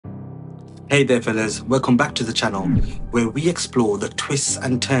Hey there, fellas. Welcome back to the channel where we explore the twists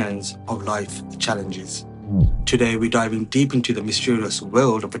and turns of life challenges. Today, we're diving deep into the mysterious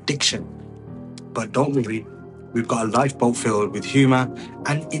world of addiction. But don't worry, we've got a lifeboat filled with humor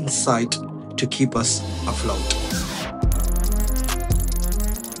and insight to keep us afloat.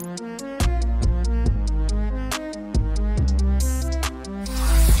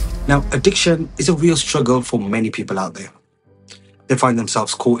 Now, addiction is a real struggle for many people out there. They find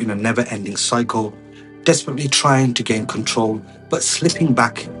themselves caught in a never ending cycle, desperately trying to gain control, but slipping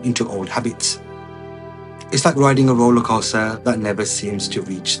back into old habits. It's like riding a roller coaster that never seems to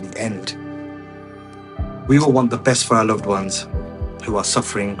reach the end. We all want the best for our loved ones who are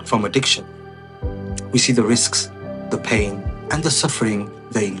suffering from addiction. We see the risks, the pain, and the suffering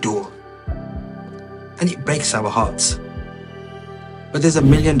they endure. And it breaks our hearts. But there's a $1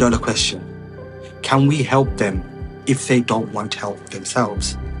 million question. Can we help them if they don't want help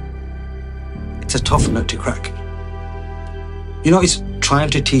themselves? It's a tough nut to crack. It's trying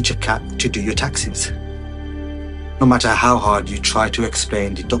to teach a cat to do your taxes. No matter how hard you try to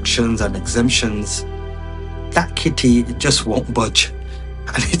explain deductions and exemptions, that kitty just won't budge.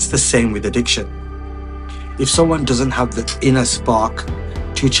 And it's the same with addiction. If someone doesn't have the inner spark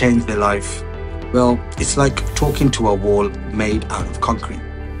to change their life, well, it's like talking to a wall made out of concrete.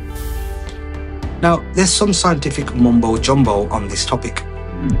 Now, there's some scientific mumbo-jumbo on this topic,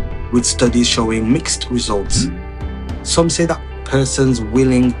 with studies showing mixed results. Some say that persons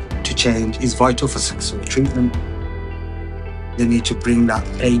willing to change is vital for successful treatment. They need to bring that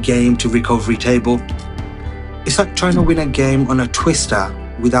A game to recovery table. It's like trying to win a game on a twister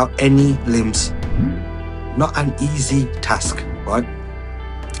without any limbs. Not an easy task, right?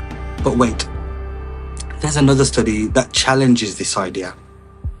 But wait, there's another study that challenges this idea.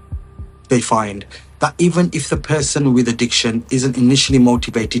 They find that even if the person with addiction isn't initially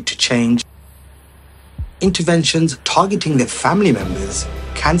motivated to change, interventions targeting their family members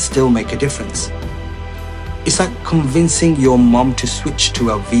can still make a difference. It's like convincing your mom to switch to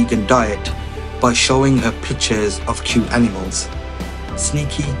a vegan diet by showing her pictures of cute animals.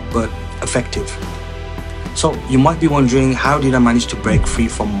 Sneaky, but effective. So you might be wondering, how did I manage to break free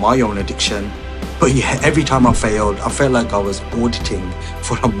from my own addiction? But yeah, every time I failed, I felt like I was auditing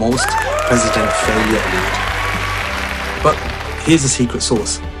for a most president failure award. But here's the secret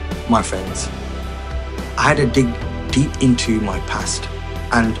sauce, my friends. I had to dig deep into my past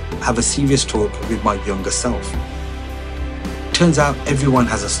and have a serious talk with my younger self. Turns out everyone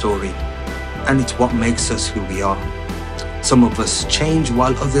has a story, and it's what makes us who we are. Some of us change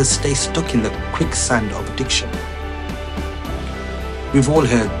while others stay stuck in the quicksand of addiction. We've all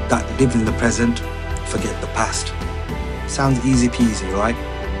heard that live in the present, forget the past. Sounds easy peasy, right?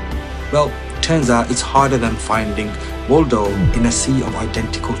 Well, turns out it's harder than finding Waldo in a sea of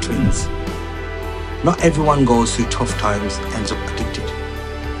identical twins. Not everyone goes through tough times and ends up addicted.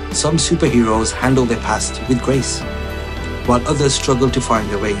 Some superheroes handle their past with grace, while others struggle to find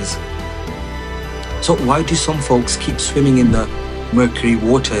their ways. So why do some folks keep swimming in the murky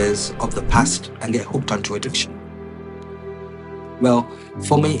waters of the past and get hooked onto addiction? Well,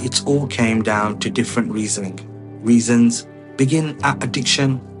 for me, it all came down to different reasoning. Reasons begin at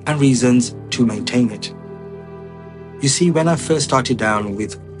addiction and reasons to maintain it. You see, when I first started down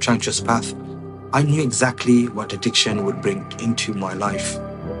with Treacherous Path, I knew exactly what addiction would bring into my life.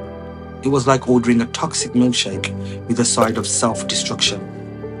 It was like ordering a toxic milkshake with a side of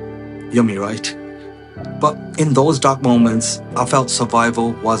self-destruction. Yummy, right? But in those dark moments, I felt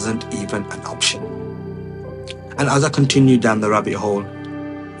survival wasn't even an option. And as I continued down the rabbit hole,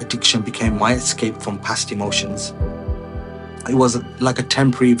 addiction became my escape from past emotions. It was like a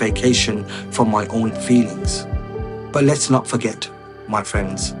temporary vacation from my own feelings. But let's not forget, my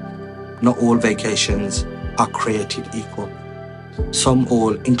friends, not all vacations are created equal. Some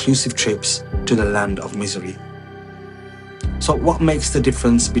all-inclusive trips to the land of misery. So what makes the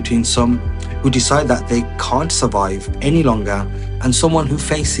difference between some who decide that they can't survive any longer and someone who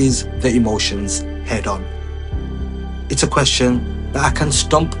faces their emotions head on? It's a question that I can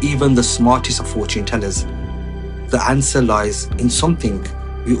stump even the smartest of fortune tellers. The answer lies in something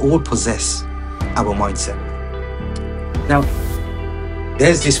we all possess, our mindset. Now,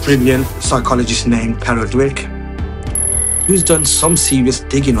 there's this brilliant psychologist named Carol Dweck, who's done some serious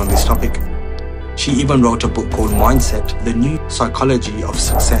digging on this topic. She even wrote a book called Mindset, The New Psychology of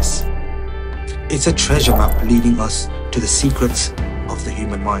Success. It's a treasure map leading us to the secrets of the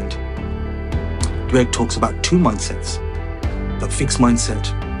human mind. Dweck talks about two mindsets, the fixed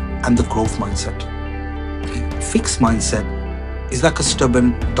mindset and the growth mindset. Fixed mindset is like a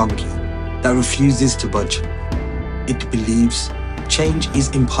stubborn donkey that refuses to budge. It believes change is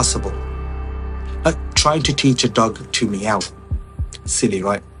impossible trying to teach a dog to meow. Silly,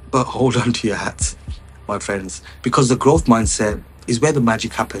 right? But hold on to your hats, my friends, because the growth mindset is where the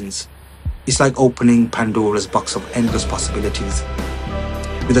magic happens. It's like opening Pandora's box of endless possibilities.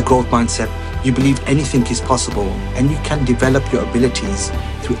 With a growth mindset, you believe anything is possible and you can develop your abilities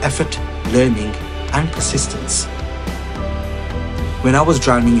through effort, learning, and persistence. When I was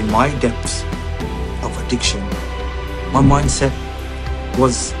drowning in my depths of addiction, my mindset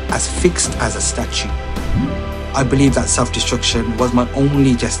was as fixed as a statue. I believed that self-destruction was my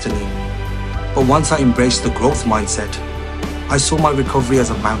only destiny. But once I embraced the growth mindset, I saw my recovery as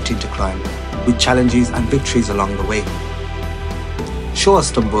a mountain to climb, with challenges and victories along the way. Sure, I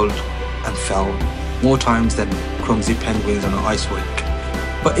stumbled and fell more times than clumsy penguins on an ice rink.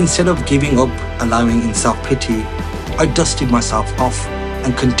 But instead of giving up, allowing in self-pity, I dusted myself off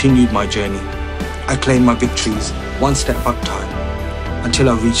and continued my journey. I claimed my victories one step at a time until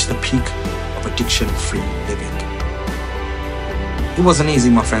I reached the peak of addiction-free living. It wasn't easy,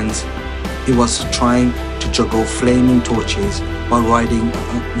 my friends. It was trying to juggle flaming torches while riding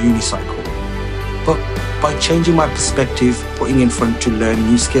a unicycle. But by changing my perspective, putting in front to learn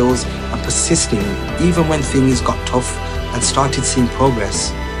new skills and persisting even when things got tough and started seeing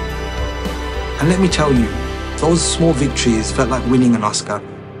progress. And let me tell you, those small victories felt like winning an Oscar.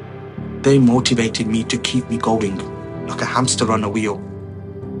 They motivated me to keep me going, like a hamster on a wheel,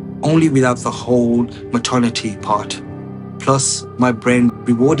 only without the whole maternity part. Plus, my brain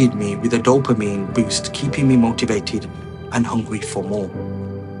rewarded me with a dopamine boost, keeping me motivated and hungry for more.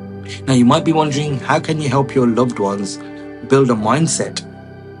 Now, you might be wondering, how can you help your loved ones build a mindset,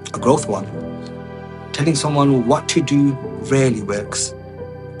 a growth one? Telling someone what to do rarely works,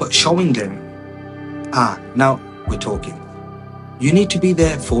 but showing them, now we're talking. You need to be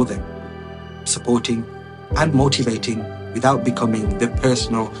there for them, supporting and motivating without becoming their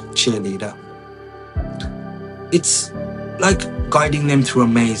personal cheerleader. It's like guiding them through a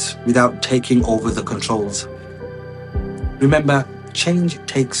maze without taking over the controls. Remember, change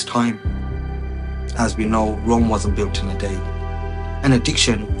takes time. As we know, Rome wasn't built in a day. And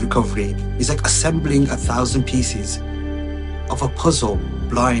addiction recovery is like assembling 1,000 pieces of a puzzle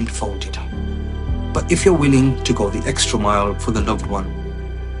blindfolded. But if you're willing to go the extra mile for the loved one,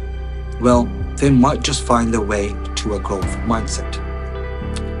 well, they might just find their way to a growth mindset.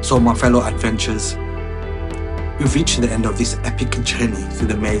 So my fellow adventurers, we've reached the end of this epic journey through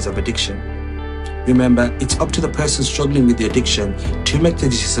the maze of addiction. Remember, it's up to the person struggling with the addiction to make the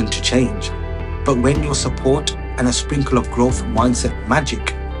decision to change. But when your support and a sprinkle of growth mindset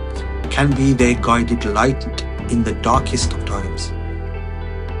magic can be their guided light in the darkest of times.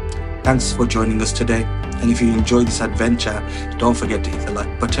 Thanks for joining us today. And if you enjoyed this adventure, don't forget to hit the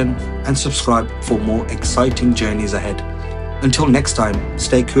like button and subscribe for more exciting journeys ahead. Until next time,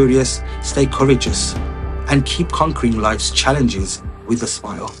 stay curious, stay courageous, and keep conquering life's challenges with a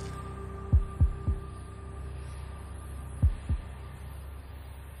smile.